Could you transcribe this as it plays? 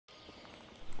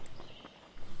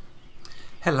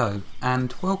Hello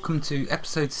and welcome to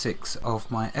episode 6 of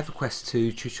my Everquest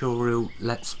 2 tutorial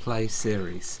Let's Play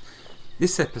series.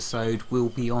 This episode will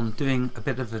be on doing a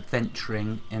bit of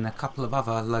adventuring in a couple of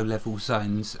other low level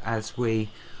zones, as we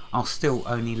are still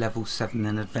only level 7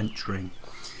 in adventuring.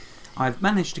 I've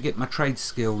managed to get my trade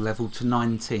skill level to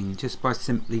 19 just by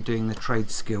simply doing the trade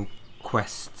skill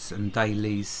quests and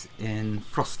dailies in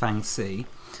Frostfang Sea.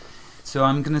 So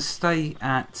I'm going to stay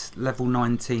at level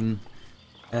 19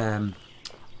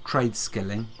 trade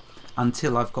skilling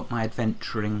until I've got my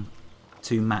adventuring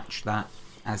to match that,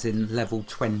 as in level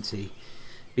 20,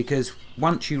 because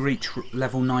once you reach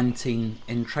level 19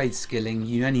 in trade skilling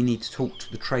you only need to talk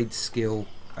to the trade skill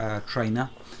trainer,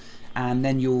 and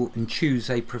then you'll choose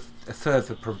a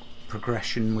further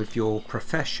progression with your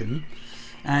profession,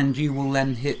 and you will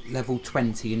then hit level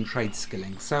 20 in trade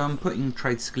skilling. So I'm putting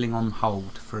trade skilling on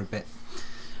hold for a bit.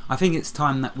 I think it's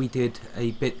time that we did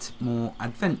a bit more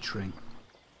adventuring,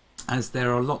 as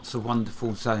there are lots of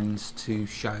wonderful zones to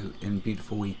show in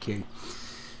beautiful EQ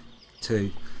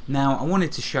too. Now I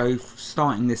wanted to show,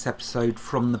 starting this episode,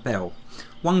 from the bell.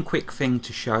 One quick thing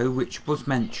to show, which was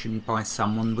mentioned by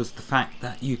someone, was the fact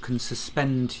that you can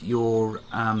suspend your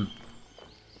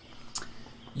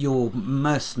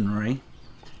mercenary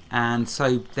and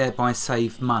so thereby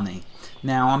save money.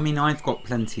 Now I mean, I've got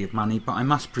plenty of money, but I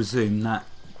must presume that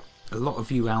a lot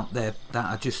of you out there that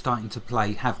are just starting to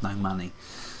play have no money.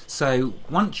 So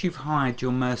once you've hired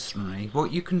your mercenary,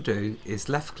 what you can do is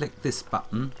left click this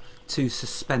button to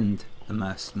suspend the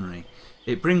mercenary.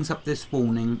 It brings up this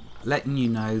warning letting you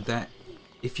know that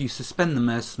if you suspend the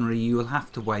mercenary you will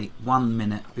have to wait 1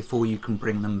 minute before you can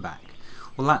bring them back.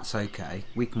 Well, that's okay,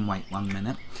 we can wait 1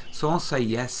 minute. So I'll say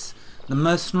yes. The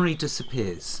mercenary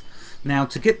disappears. Now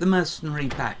to get the mercenary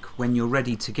back when you're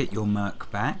ready to get your merc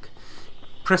back,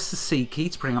 press the C key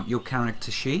to bring up your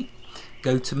character sheet,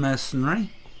 go to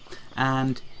mercenary,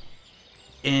 and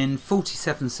in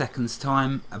 47 seconds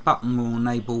time a button will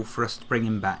enable for us to bring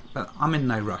him back, but I'm in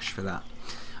no rush for that.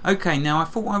 Okay, now I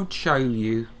thought I would show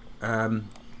you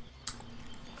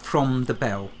from the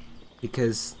bell,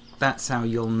 because that's how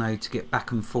you'll know to get back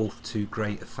and forth to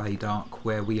Greater Feydark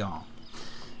where we are.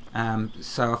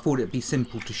 So I thought it'd be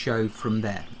simple to show from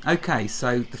there. Okay,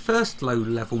 so the first low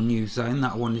level new zone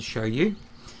that I want to show you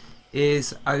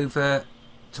is over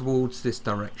towards this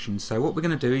direction. So what we're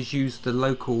going to do is use the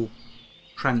local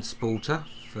transporter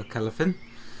for Kelefin,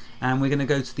 and we're going to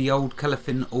go to the old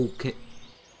Kelefin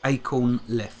Acorn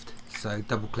lift. So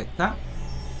double click that.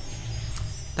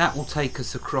 That will take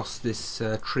us across this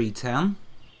tree town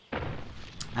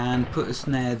and put us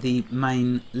near the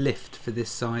main lift for this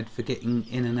side for getting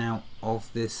in and out of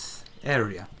this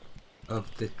area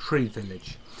of the tree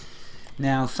village.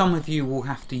 Now some of you will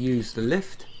have to use the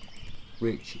lift,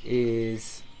 which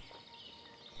is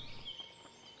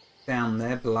down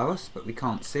there below us, but we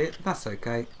can't see it. That's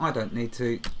okay, I don't need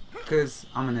to because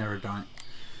I'm an erudite,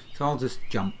 so I'll just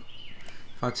jump.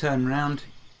 If I turn around,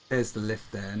 there's the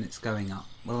lift there and it's going up.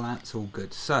 Well, that's all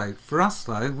good. So for us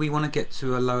though, we want to get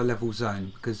to a lower level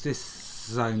zone, because this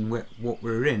zone, what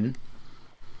we're in,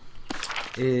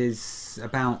 is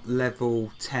about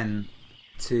level 10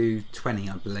 to 20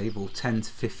 I believe, or 10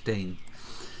 to 15.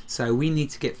 So we need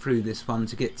to get through this one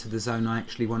to get to the zone I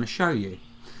actually want to show you.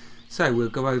 So we'll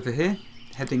go over here,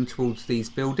 heading towards these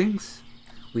buildings.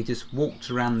 We just walked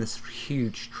around this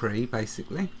huge tree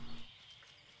basically.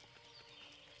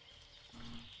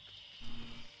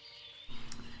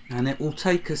 And it will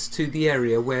take us to the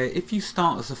area where, if you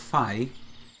start as a Fey,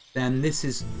 then this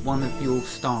is one of your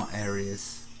start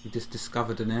areas. We just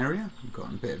discovered an area, we've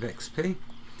gotten a bit of XP.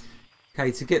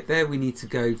 Okay, to get there we need to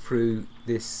go through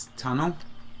this tunnel.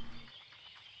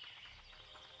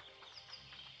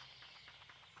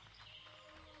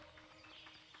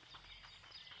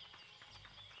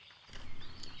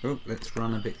 Oh, let's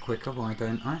run a bit quicker, why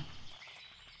don't I?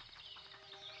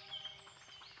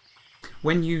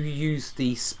 When you use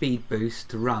the speed boost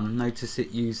to run, notice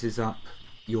it uses up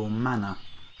your mana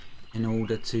in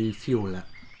order to fuel it.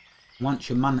 Once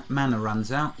your mana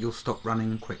runs out, you'll stop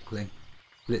running quickly.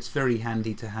 But it's very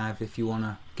handy to have if you want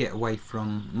to get away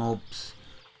from mobs,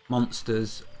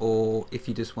 monsters, or if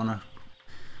you just want to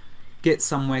get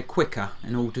somewhere quicker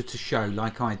in order to show,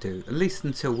 like I do, at least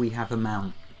until we have a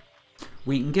mount.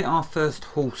 We can get our first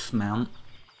horse mount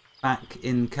back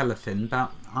in Kelefin,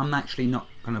 but I'm actually not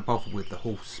going to bother with the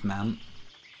horse mount,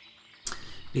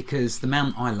 because the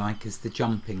mount I like is the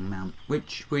jumping mount,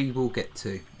 which we will get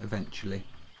to eventually,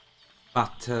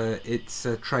 but it's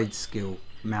a trade skill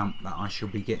mount that I shall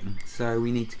be getting, so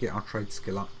we need to get our trade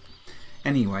skill up.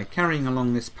 Anyway, carrying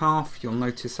along this path, you'll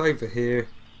notice over here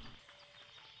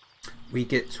we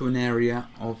get to an area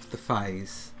of the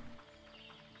phase.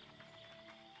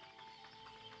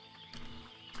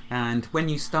 And when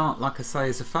you start, like I say,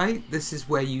 as a Fae, this is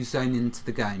where you zone into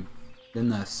the game, the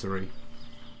nursery.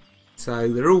 So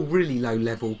they're all really low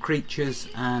level creatures,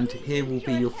 and here will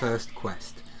be your first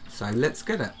quest. So let's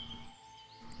get it.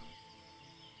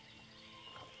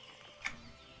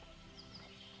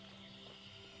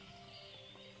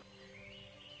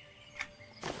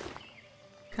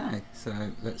 Okay,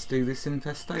 so let's do this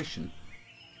infestation.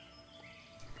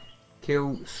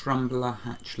 Kill Strumbler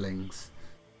hatchlings.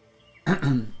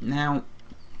 Now,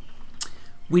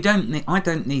 I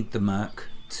don't need the Merc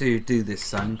to do this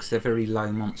zone because they're very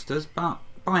low monsters, but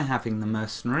by having the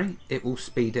mercenary it will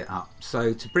speed it up.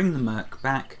 So to bring the Merc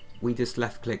back, we just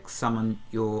left click summon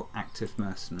your active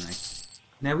mercenary.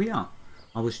 There we are.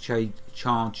 I was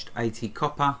charged 80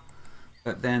 copper,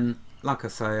 but then like I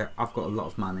say, I've got a lot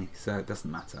of money, so it doesn't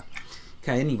matter.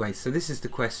 Okay, anyway, so this is the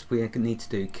quest we need to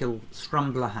do. Kill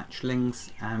Strumbler hatchlings,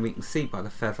 and we can see by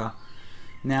the feather.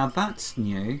 Now that's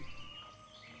new.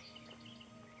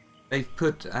 They've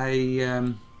put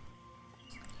a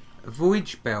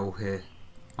voyage bell here.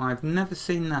 I've never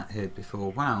seen that here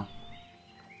before. Wow.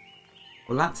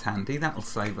 Well, that's handy. That'll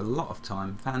save a lot of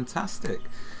time. Fantastic.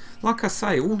 Like I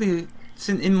say,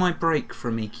 in my break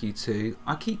from EQ2,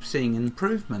 I keep seeing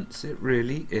improvements. It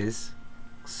really is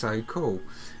so cool.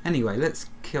 Anyway, let's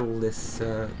kill this.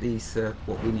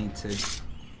 What we need to.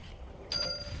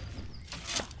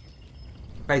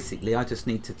 Basically, I just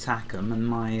need to tack them, and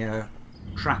my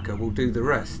tracker will do the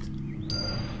rest.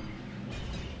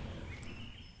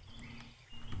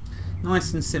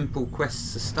 Nice and simple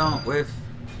quests to start with,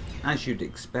 as you'd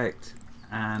expect,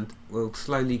 and will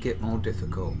slowly get more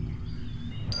difficult.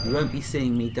 You won't be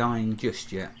seeing me dying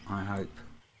just yet, I hope.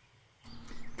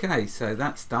 Okay, so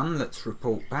that's done. Let's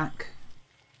report back.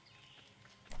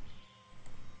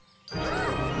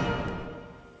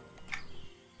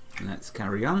 Let's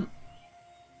carry on.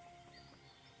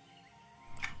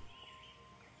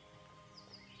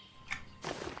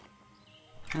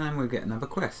 And we'll get another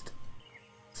quest.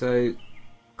 So,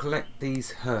 collect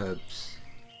these herbs.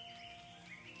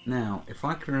 Now, if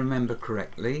I can remember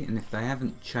correctly, and if they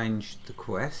haven't changed the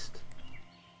quest,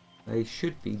 they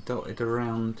should be dotted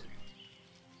around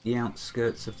the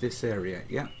outskirts of this area.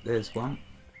 Yep, there's one.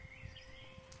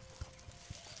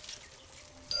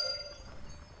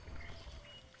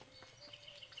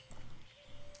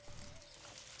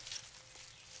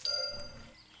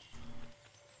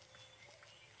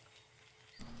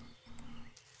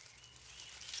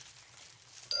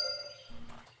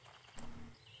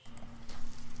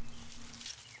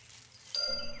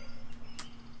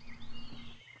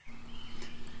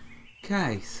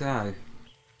 Okay, so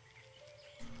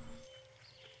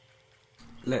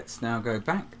let's now go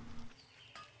back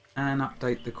and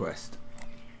update the quest.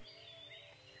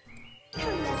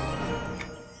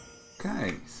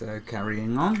 Okay, so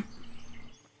carrying on.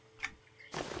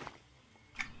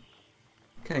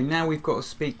 Okay, now we've got to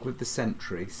speak with the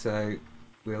sentry, so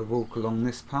we'll walk along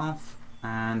this path,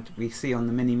 and we see on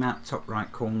the mini-map top right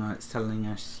corner it's telling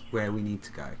us where we need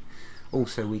to go.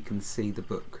 Also we can see the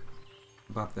book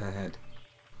above their head.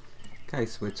 Okay,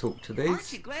 so we'll talk to these.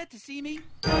 Aren't you glad to see me?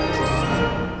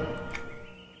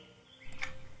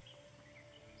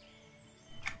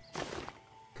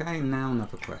 Okay, now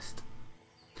another quest.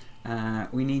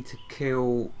 We need to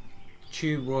kill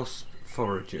Chew Wasp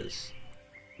foragers,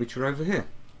 which are over here.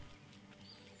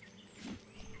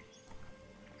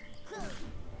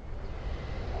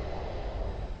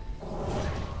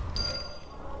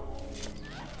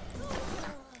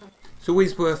 It's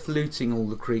always worth looting all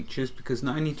the creatures, because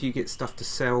not only do you get stuff to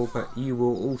sell, but you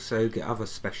will also get other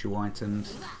special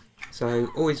items. So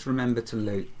always remember to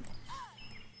loot.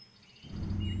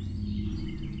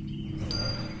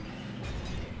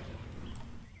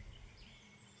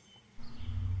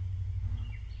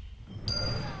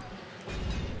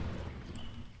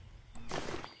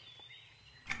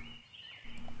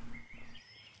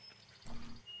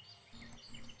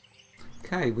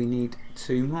 Okay, we need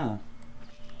 2 more,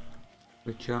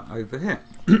 which are over here.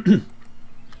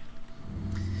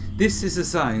 This is a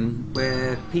zone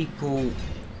where people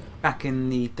back in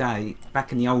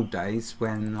the old days,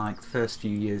 when like the first few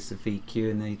years of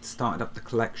VQ and they started up the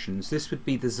collections, this would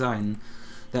be the zone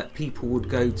that people would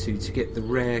go to get the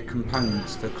rare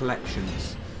components for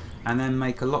collections, and then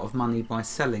make a lot of money by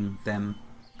selling them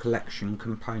collection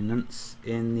components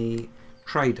in the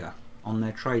trader, on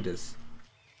their traders.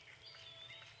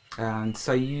 And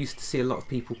so you used to see a lot of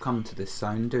people come to this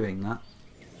zone doing that.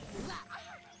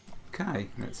 Okay,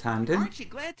 let's hand in. Aren't you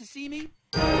glad to see me?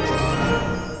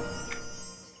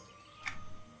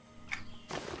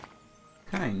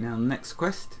 Okay, now next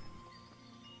quest.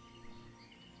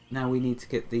 Now we need to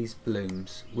get these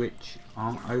blooms, which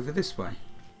are over this way.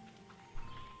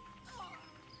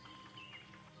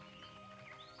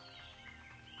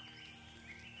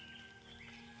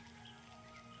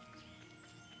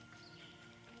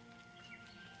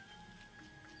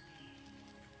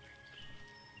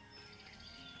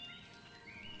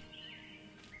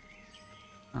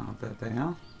 Oh, there they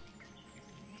are.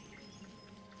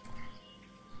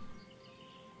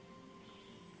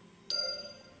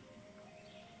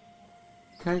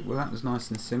 Okay, well that was nice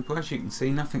and simple. As you can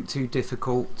see, nothing too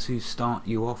difficult to start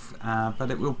you off, but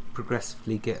it will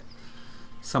progressively get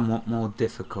somewhat more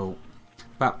difficult.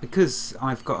 But because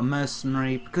I've got a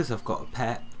mercenary, because I've got a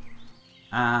pet,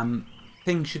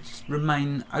 things should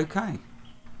remain okay.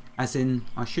 As in,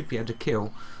 I should be able to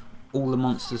kill all the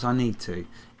monsters I need to.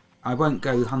 I won't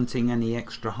go hunting any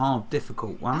extra hard,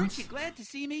 difficult ones. Aren't you glad to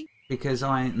see me? Because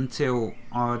until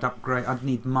I'd upgrade, I'd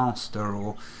need master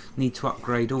or need to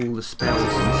upgrade all the spells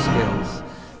and skills.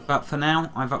 But for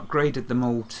now, I've upgraded them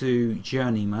all to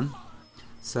journeyman,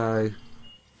 so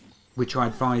which I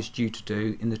advised you to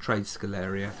do in the trade skill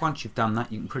area. Once you've done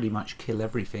that, you can pretty much kill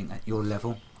everything at your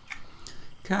level.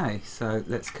 Okay, so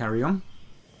let's carry on.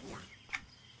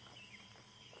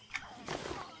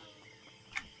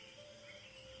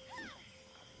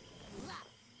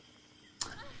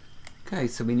 Okay,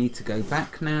 so we need to go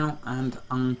back now and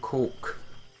uncork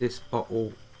this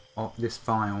bottle, or this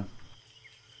vial.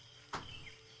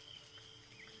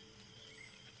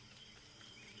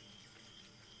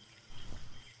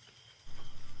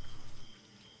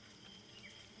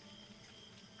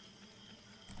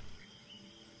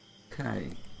 Okay.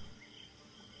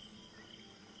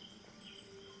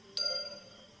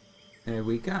 There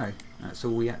we go. That's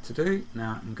all we had to do.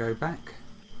 Now I can go back.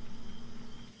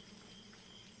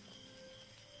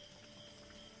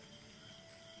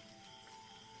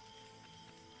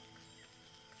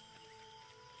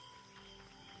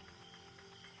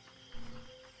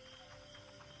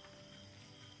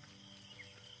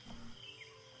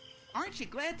 Aren't you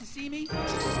glad to see me?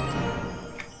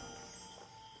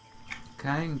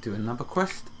 Okay, do another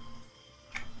quest.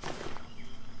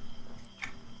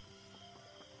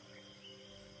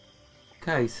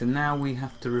 Okay, so now we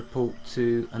have to report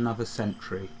to another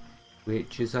sentry,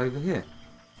 which is over here.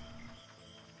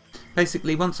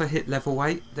 Basically, once I hit level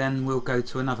 8, then we'll go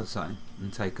to another zone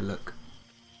and take a look.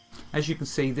 As you can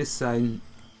see, this zone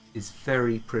is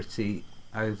very pretty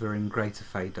over in Greater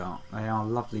Fadar. They are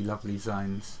lovely, lovely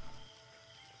zones.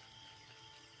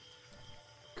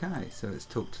 Okay, so let's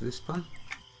talk to this one.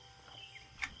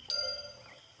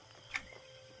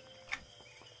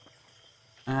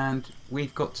 And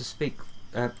we've got to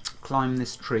climb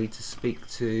this tree to speak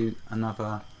to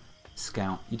another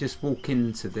scout. You just walk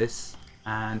into this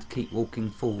and keep walking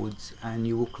forwards and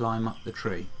you will climb up the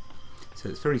tree. So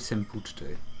it's very simple to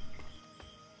do.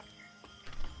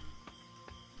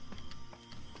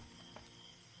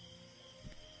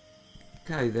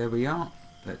 Okay, there we are.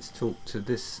 Let's talk to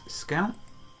this scout.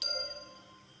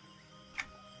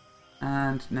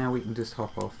 And now we can just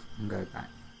hop off and go back.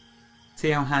 See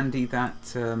how handy that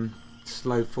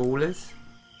slow fall is?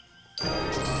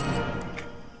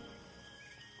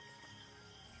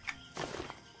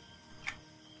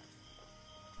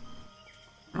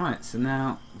 Right, so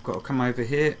now we've got to come over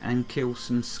here and kill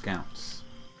some scouts.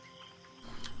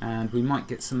 And we might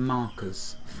get some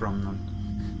markers from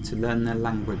them to learn their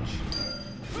language.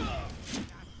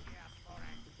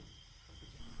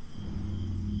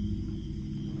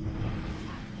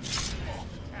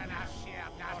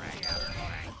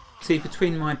 See,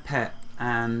 between my pet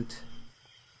and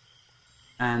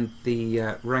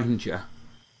the ranger,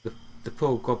 the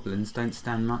poor goblins don't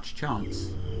stand much chance.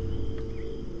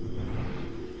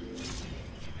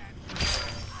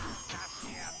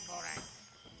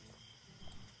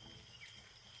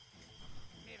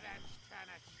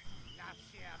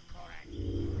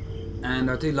 And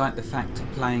I do like the fact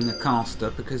of playing a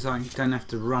caster because I don't have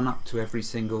to run up to every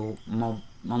single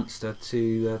monster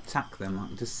to attack them. I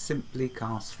can just simply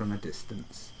cast from a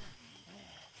distance,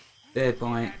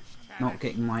 thereby not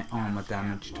getting my armor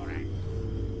damaged,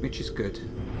 which is good.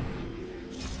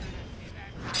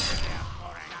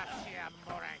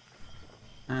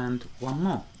 And one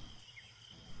more.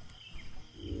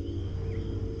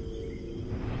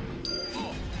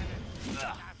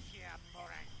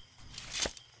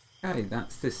 Okay,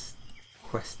 that's this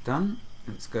quest done.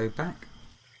 Let's go back.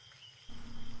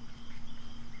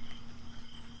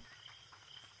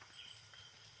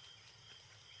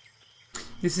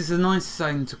 This is a nice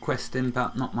zone to quest in,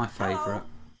 but not my favourite.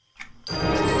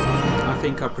 I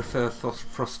think I prefer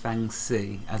Frostfang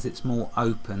Sea as it's more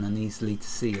open and easily to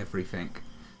see everything.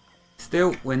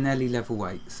 Still, we're nearly level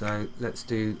 8, so let's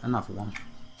do another one.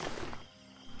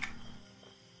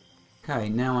 Okay,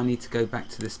 now I need to go back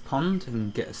to this pond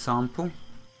and get a sample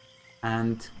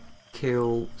and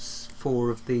kill 4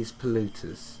 of these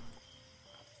polluters.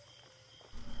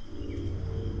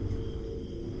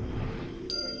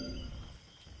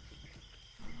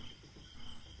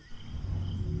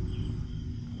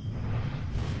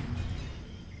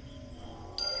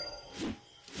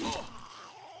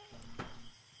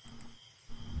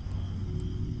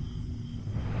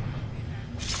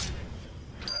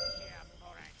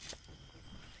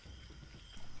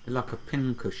 They're like a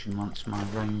pin cushion once my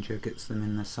ranger gets them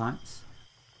in the sights.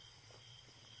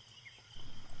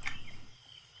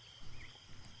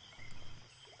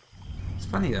 It's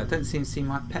funny though, I don't seem to see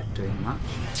my pet doing much.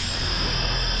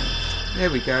 There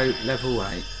we go, level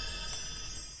 8.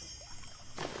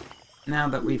 Now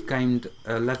that we've gained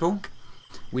a level,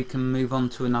 we can move on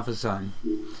to another zone.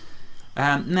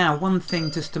 Now, one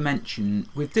thing just to mention,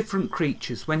 with different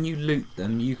creatures, when you loot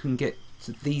them, you can get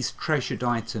these treasured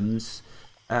items,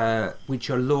 which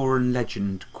are lore and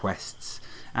legend quests.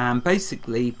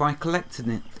 Basically, by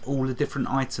collecting all the different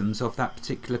items of that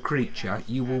particular creature,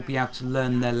 you will be able to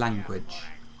learn their language.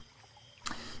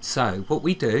 So, what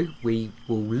we do, we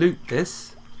will loot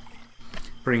this,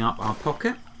 bring up our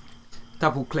pocket,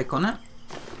 double click on it,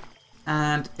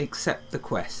 and accept the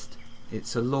quest.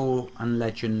 It's a lore and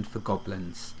legend for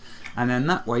goblins. And then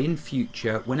that way in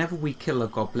future, whenever we kill a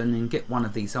goblin and get one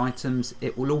of these items,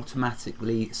 it will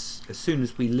automatically, as soon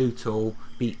as we loot all,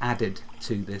 be added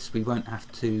to this. We won't have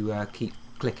to keep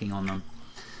clicking on them.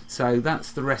 So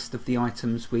that's the rest of the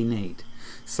items we need.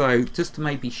 So just to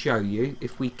maybe show you,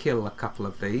 if we kill a couple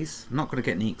of these, I'm not going to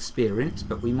get any experience,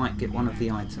 but we might get one of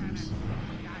the items.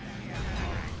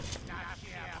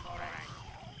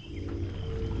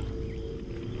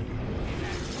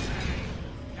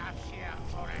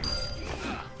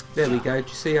 There we go, do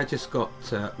you see I just got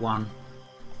one.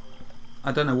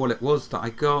 I don't know what it was that I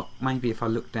got. Maybe if I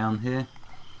look down here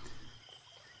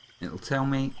it'll tell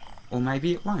me, or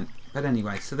maybe it won't. But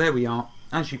anyway, so there we are.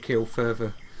 As you kill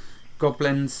further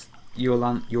goblins,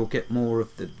 you'll get more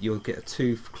of the, you'll get a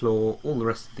tooth, claw, all the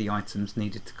rest of the items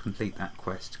needed to complete that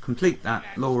quest. Complete that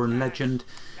lore and legend,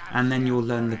 and then you'll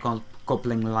learn the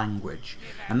goblin language.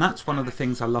 And that's one of the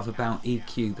things I love about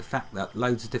EQ, the fact that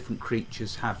loads of different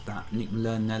creatures have that and you can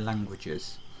learn their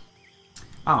languages.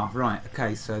 Ah, right,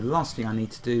 okay, so the last thing I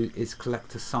need to do is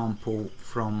collect a sample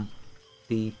from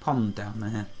the pond down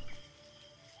there.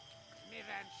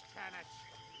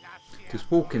 Just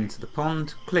walk into the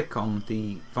pond, click on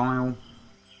the vial,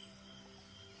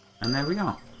 and there we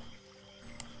are.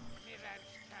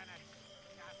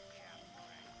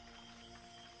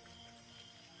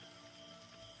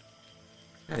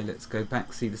 Okay, let's go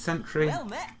back, see the sentry. Well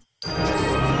met.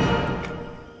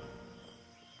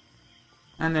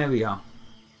 And there we are.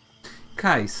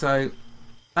 Okay, so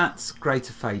that's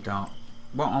Greater Fade Art.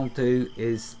 What I'll do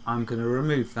is I'm going to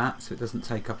remove that so it doesn't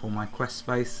take up all my quest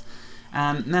space.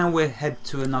 And now we'll head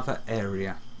to another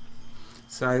area.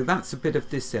 So that's a bit of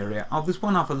this area. Oh, there's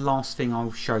one other last thing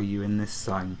I'll show you in this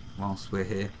zone whilst we're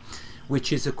here,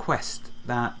 which is a quest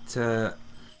that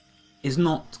is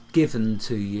not given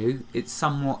to you, it's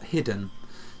somewhat hidden.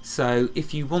 So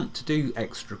if you want to do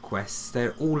extra quests,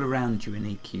 they're all around you in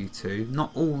EQ2.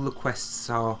 Not all the quests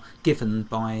are given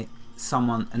by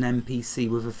someone, an NPC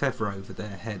with a feather over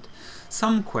their head.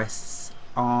 Some quests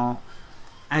are,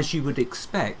 as you would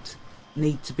expect,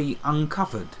 need to be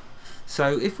uncovered.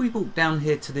 So if we walk down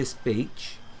here to this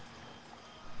beach,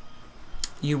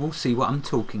 you will see what I'm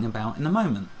talking about in a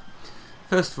moment.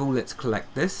 First of all, let's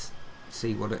collect this,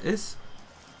 see what it is.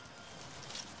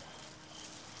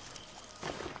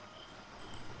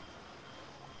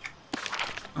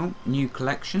 Oh, new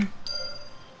collection.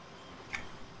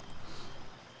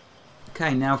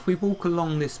 Okay, now if we walk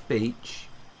along this beach,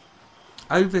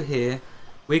 over here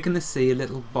we're going to see a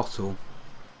little bottle,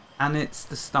 and it's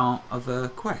the start of a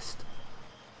quest.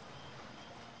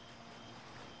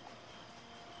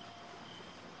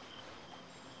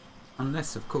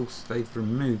 Unless of course they've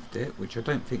removed it, which I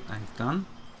don't think they've done.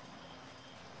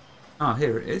 Ah,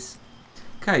 here it is.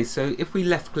 Okay, so if we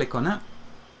left click on it,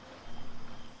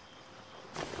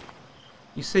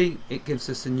 you see it gives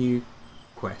us a new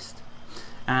quest,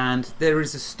 and there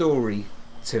is a story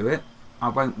to it. I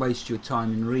won't waste your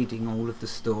time in reading all of the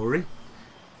story,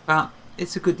 but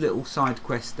it's a good little side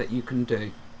quest that you can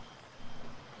do.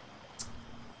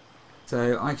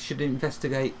 So I should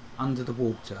investigate under the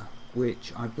water,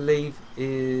 which I believe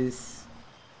is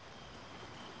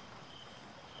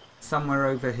somewhere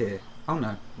over here. Oh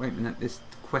no, wait a minute, this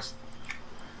quest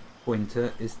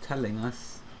pointer is telling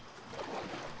us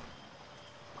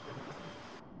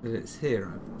that it's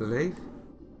here, I believe.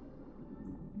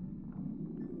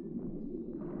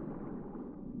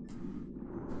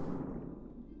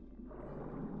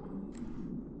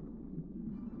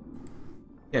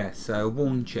 Yeah, so a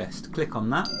worn chest. Click on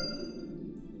that.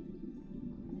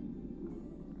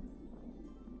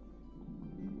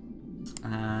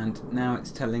 And now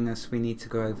it's telling us we need to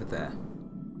go over there.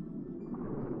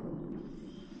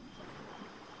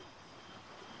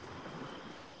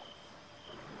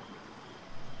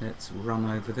 Let's run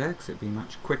over there because it'd be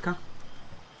much quicker.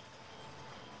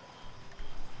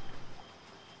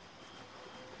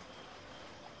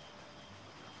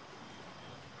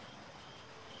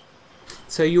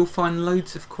 So you'll find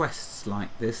loads of quests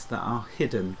like this that are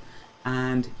hidden,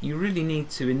 and you really need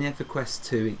to, in Everquest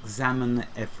 2, examine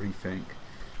everything,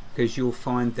 because you'll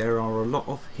find there are a lot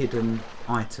of hidden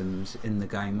items in the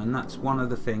game, and that's one of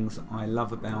the things I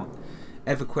love about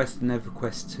Everquest and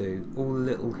Everquest 2, all the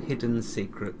little hidden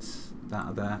secrets that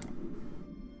are there.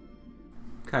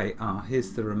 Okay,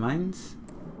 here's the remains,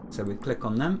 so we click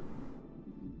on them.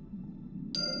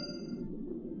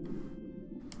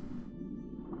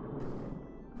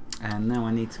 And now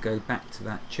I need to go back to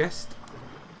that chest,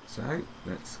 so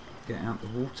let's get out the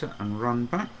water and run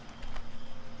back.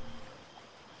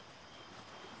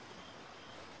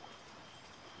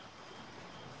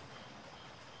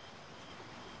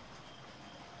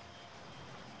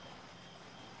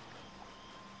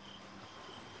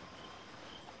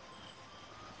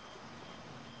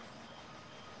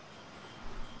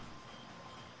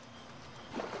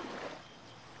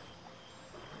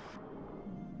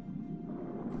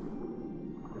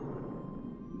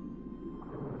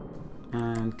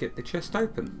 And get the chest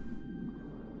open.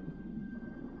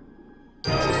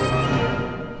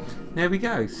 There we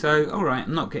go. So, alright,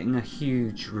 I'm not getting a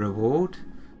huge reward,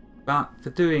 but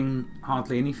for doing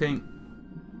hardly anything,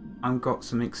 I've got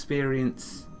some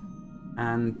experience,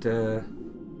 and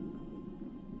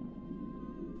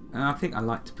I think I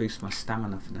like to boost my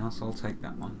stamina for now, so I'll take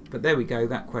that one. But there we go,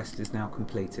 that quest is now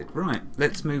completed. Right,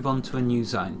 let's move on to a new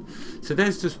zone. So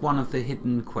there's just one of the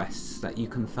hidden quests that you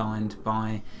can find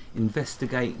by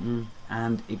investigating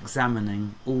and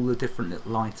examining all the different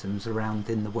little items around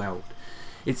in the world.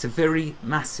 It's a very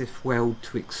massive world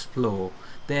to explore.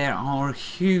 There are a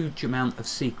huge amount of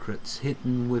secrets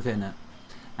hidden within it.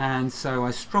 And so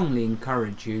I strongly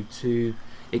encourage you to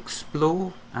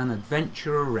explore and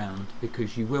adventure around,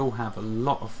 because you will have a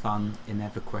lot of fun in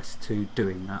Everquest 2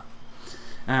 doing that.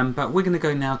 But we're going to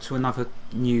go now to another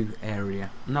new area,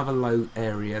 another low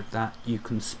area that you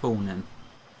can spawn in,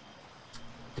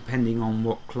 depending on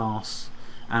what class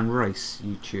and race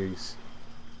you choose.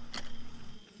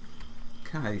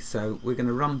 Okay, so we're going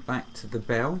to run back to the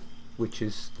bell, which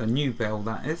is the new bell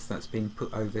that's been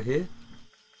put over here.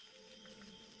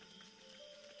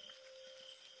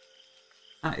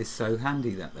 That is so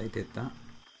handy that they did that.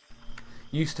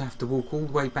 You used to have to walk all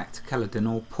the way back to Caledon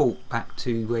or port back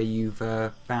to where you've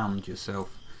found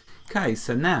yourself. Okay,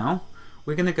 so now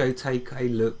we're going to go take a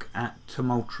look at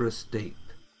Tumultuous Deep.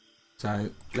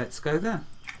 So let's go there.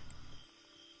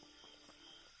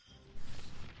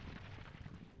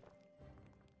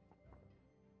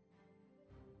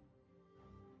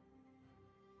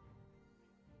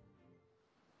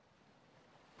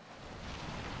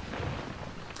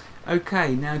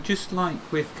 Okay, now just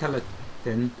like with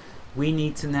Caledon, we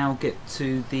need to now get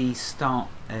to the start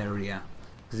area,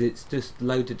 because it's just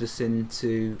loaded us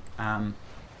into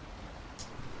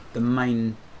the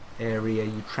main area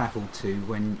you travel to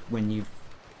when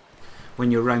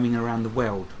you're roaming around the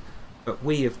world. But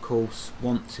we of course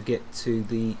want to get to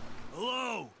the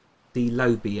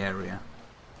lobby area.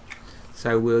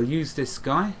 So we'll use this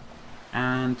guy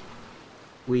and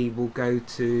we will go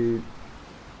to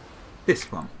this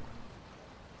one.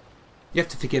 You have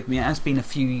to forgive me, it has been a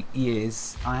few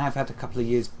years. I have had a couple of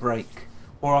years break,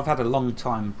 or I've had a long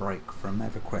time break from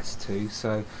Everquest 2,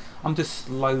 so I'm just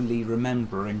slowly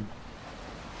remembering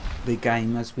the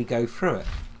game as we go through it,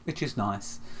 which is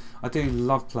nice. I do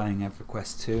love playing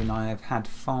Everquest 2, and I have had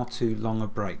far too long a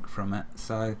break from it,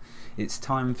 so it's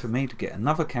time for me to get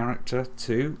another character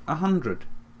to 100,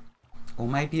 or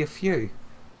maybe a few.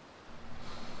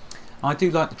 I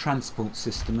do like the transport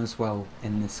system as well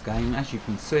in this game. As you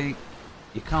can see,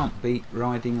 you can't beat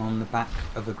riding on the back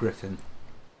of a griffin.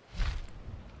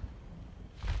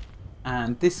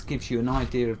 And this gives you an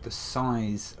idea of the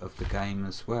size of the game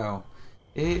as well.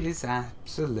 It is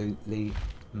absolutely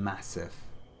massive.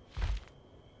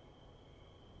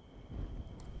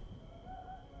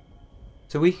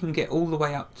 So we can get all the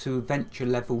way up to adventure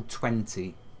level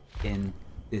 20 in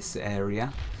this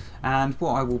area, and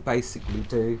what I will basically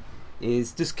do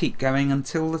is just keep going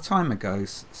until the timer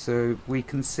goes, so we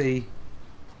can see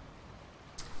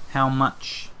how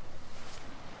much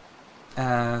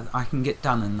I can get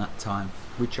done in that time,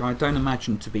 which I don't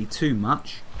imagine to be too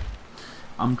much.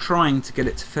 I'm trying to get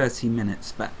it to 30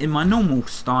 minutes, but in my normal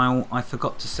style I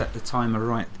forgot to set the timer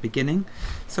right at the beginning,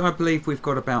 so I believe we've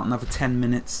got about another 10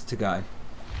 minutes to go.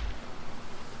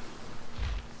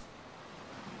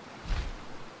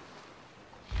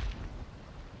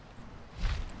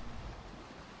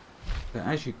 But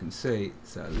as you can see,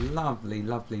 it's a lovely,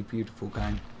 lovely, beautiful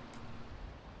game.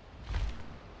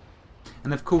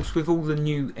 And of course, with all the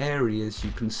new areas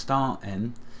you can start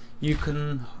in, you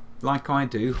can, like I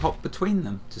do, hop between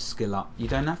them to skill up. You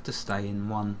don't have to stay in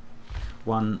one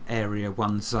area,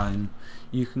 one zone.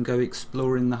 You can go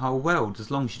exploring the whole world.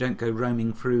 As long as you don't go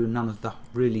roaming through none of the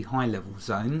really high level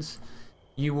zones,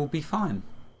 you will be fine.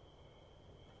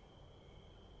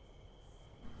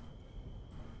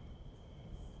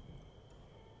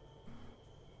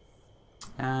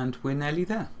 And we're nearly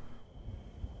there.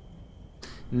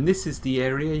 And this is the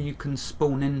area you can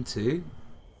spawn into,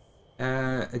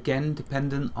 again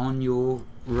dependent on your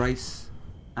race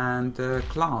and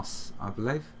class, I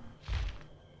believe.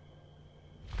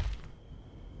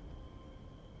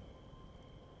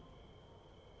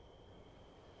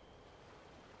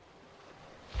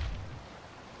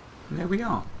 And there we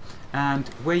are, and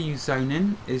where you zone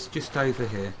in is just over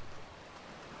here.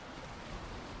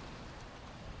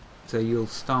 So you'll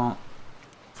start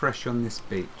fresh on this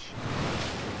beach.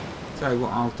 So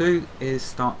what I'll do is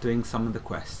start doing some of the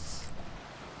quests.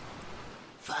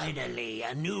 Finally,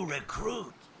 a new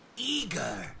recruit.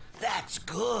 Eager. That's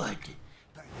good.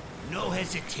 No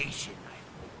hesitation.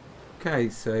 Okay,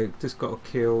 so just got to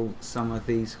kill some of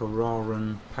these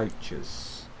Horaran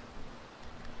poachers.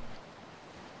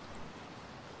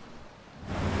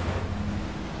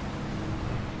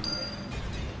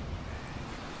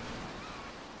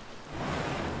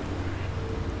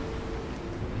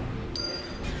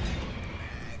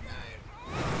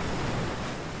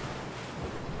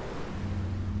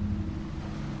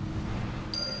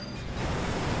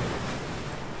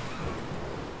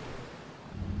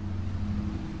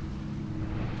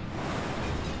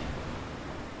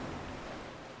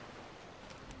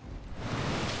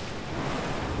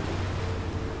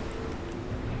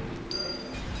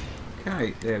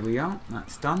 Okay, there we are,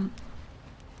 that's done.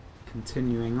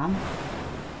 Continuing on.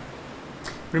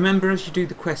 Remember, as you do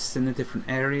the quests in the different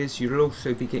areas, you'll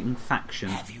also be getting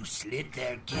factions. Have you slid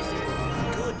their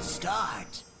gizzard? Good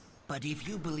start. But if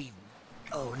you believe...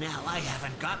 Oh, now I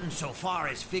haven't gotten so far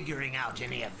as figuring out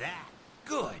any of that.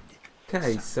 Good.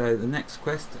 Okay, so the next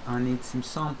quest, I need some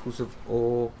samples of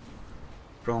ore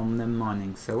from them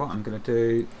mining. So what I'm going to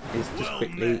do is just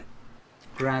quickly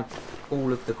grab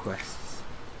all of the quests.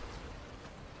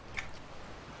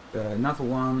 Another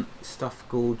one, stuff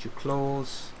gorge your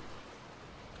claws.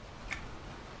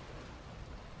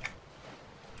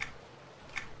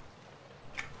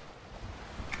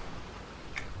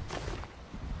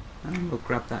 And we'll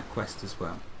grab that quest as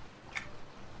well.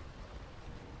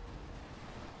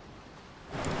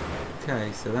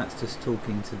 Okay, so that's just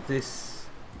talking to this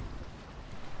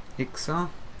Ixar.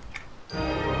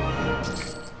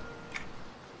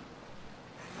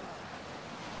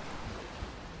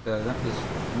 So that was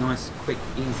nice, quick,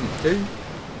 easy to do.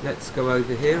 Let's go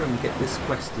over here and get this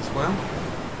quest as well.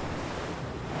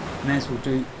 May as well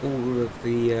do all of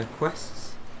the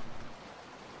quests.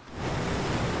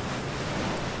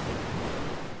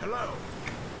 Hello.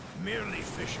 Merely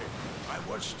fishing. I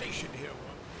was stationed here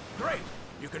once. Great.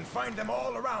 You can find them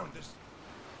all around us.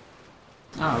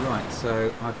 Ah, right.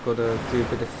 So I've got to do a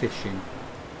bit of fishing,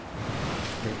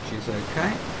 which is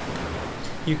okay.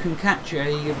 You can catch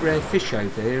a rare fish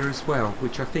over here as well,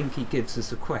 which I think he gives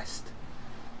us a quest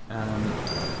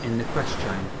in the quest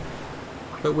chain.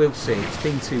 But we'll see. It's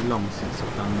been too long since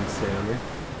I've done this area.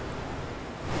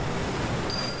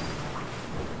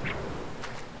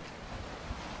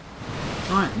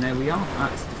 Right, and there we are.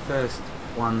 That's the first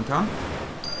one done.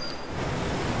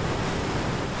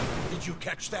 Did you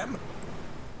catch them?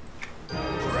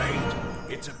 Great.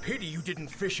 It's a pity you didn't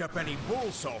fish up any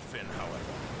bull sawfin, however.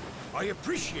 I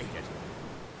appreciate it.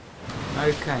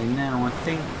 Okay, now I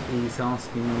think he's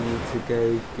asking me to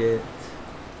go get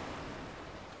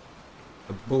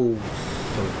a bull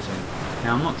salting.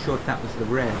 Now I'm not sure if that was the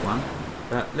rare one,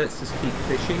 but let's just keep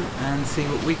fishing and see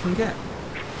what we can get.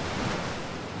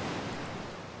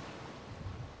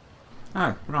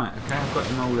 Oh, right, okay, I've got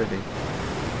him already.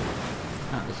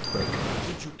 That was quick.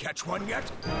 Did you catch one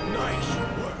yet? Nice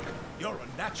work. You're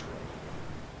a natural.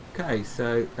 Okay,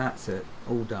 so that's it.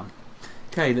 All done.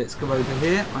 Okay, let's go over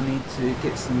here. I need to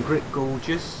get some grit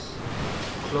gorges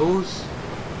claws.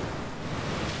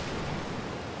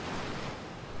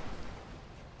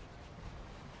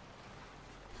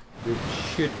 Which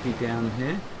should be down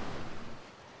here.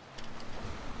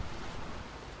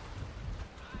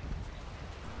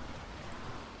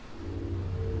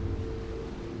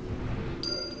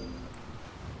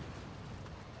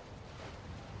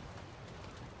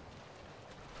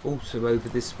 Also over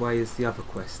this way is the other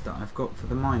quest that I've got for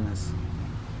the miners.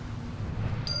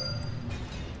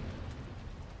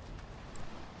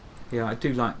 Yeah, I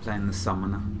do like playing the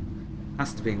Summoner.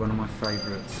 Has to be one of my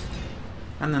favourites.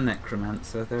 And the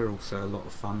Necromancer, they're also a lot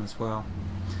of fun as well.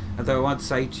 Although I'd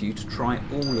say to you to try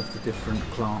all of the different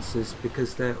classes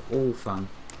because they're all fun.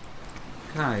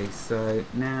 Okay, so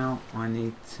now I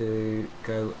need to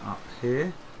go up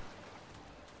here.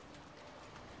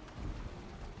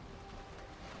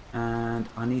 And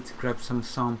I need to grab some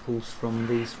samples from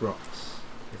these rocks,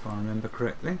 if I remember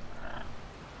correctly.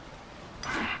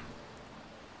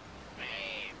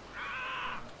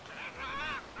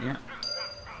 Yeah.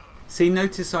 See,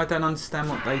 notice I don't understand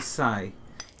what they say,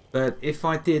 but if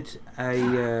I did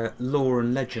a lore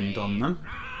and legend on them,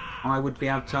 I would be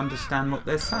able to understand what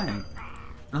they're saying.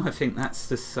 And I think that's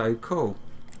just so cool.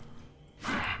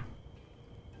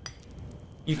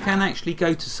 You can actually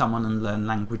go to someone and learn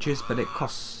languages, but it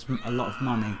costs a lot of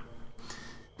money.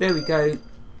 There we go.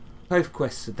 Both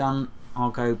quests are done.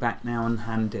 I'll go back now and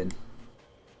hand in.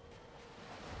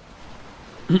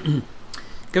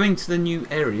 Going to the new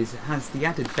areas, it has the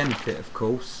added benefit, of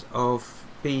course, of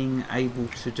being able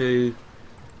to do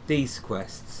these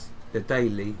quests, the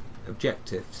daily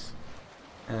objectives.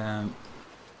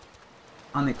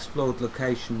 Unexplored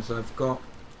locations I've got,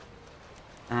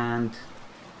 and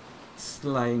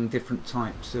slaying different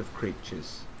types of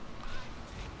creatures.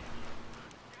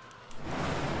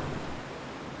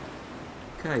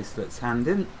 Okay, so let's hand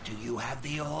in. Do you have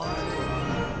the ore?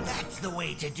 That's the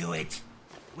way to do it.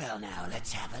 Well, now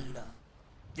let's have a look.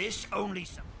 This only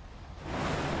some.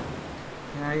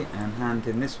 Okay, and hand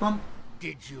in this one.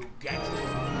 Did you get it?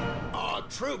 Our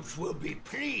troops will be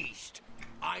pleased.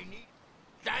 I need.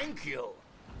 Thank you.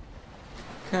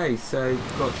 Okay, so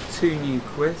we've got 2 new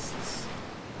quests,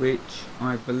 which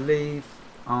I believe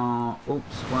are.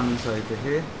 Oops, one's over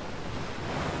here.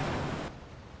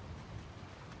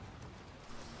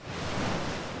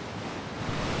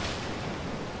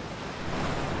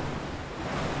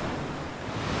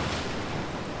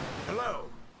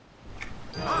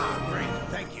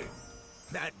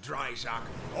 Isaac,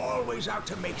 always out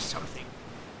to make something.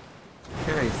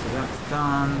 Okay, so that's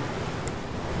done.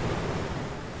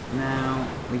 Now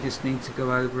we just need to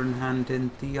go over and hand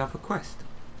in the other quest,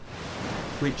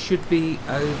 which should be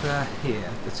over here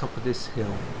at the top of this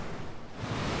hill.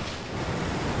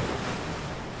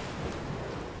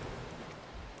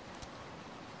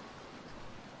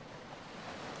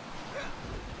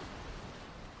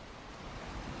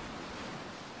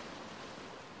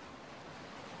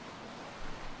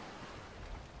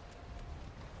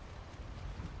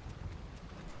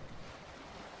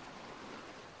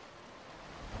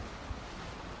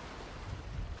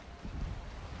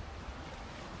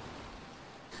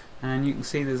 And you can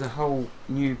see there's a whole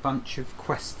new bunch of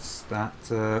quests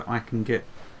that I can get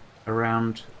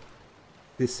around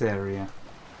this area.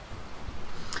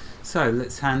 So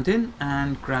let's hand in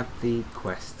and grab the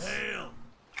quests.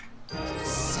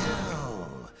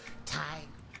 So, time.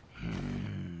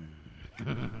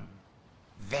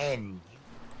 Then.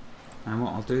 And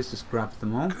what I'll do is just grab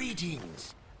them all.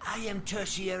 Greetings. I am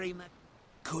tertiary.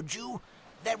 Could you?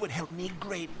 That would help me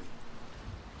greatly.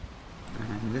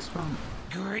 And this one.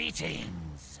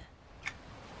 Greetings.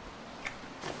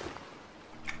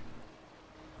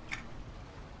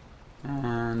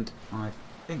 And I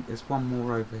think there's one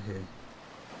more over here.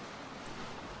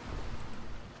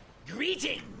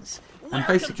 Greetings. And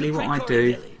basically what I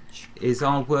do is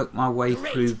I'll work my way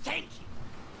through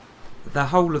the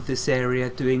whole of this area,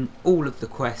 doing all of the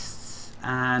quests,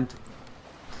 and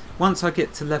once I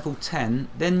get to level 10,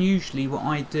 then usually what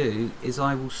I do is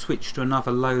I will switch to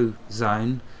another low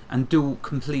zone and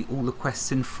complete all the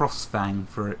quests in Frostfang,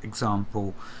 for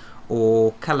example,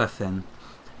 or Calafin.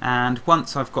 And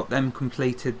once I've got them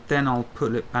completed, then I'll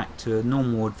put it back to a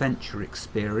normal adventure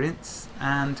experience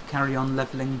and carry on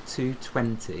leveling to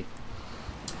 20.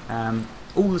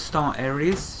 All the start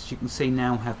areas, as you can see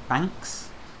now, have banks,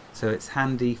 so it's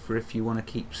handy for if you want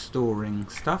to keep storing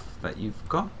stuff that you've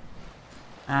got.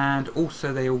 And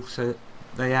also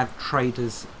they have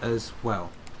traders as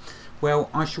well.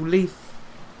 Well, I shall leave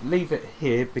it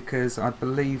here because I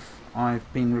believe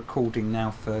I've been recording now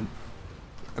for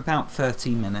about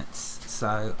 30 minutes,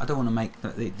 so I don't want to make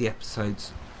the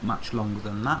episodes much longer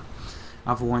than that,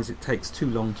 otherwise it takes too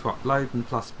long to upload and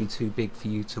plus be too big for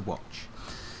you to watch.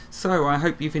 So I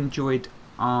hope you've enjoyed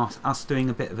us doing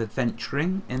a bit of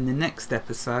adventuring. In the next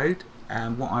episode,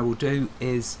 what I will do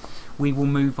is we will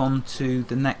move on to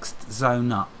the next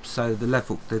zone up, so the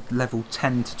level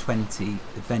 10 to 20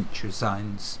 adventure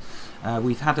zones.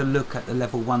 We've had a look at the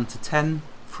level 1 to 10,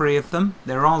 3 of them.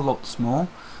 There are lots more,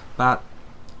 but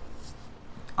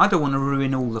I don't want to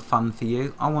ruin all the fun for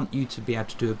you. I want you to be able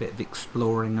to do a bit of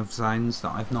exploring of zones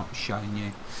that I've not shown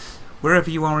you. Wherever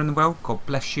you are in the world, God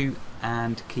bless you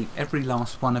and keep every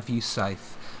last one of you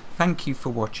safe. Thank you for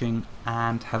watching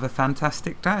and have a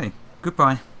fantastic day.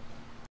 Goodbye.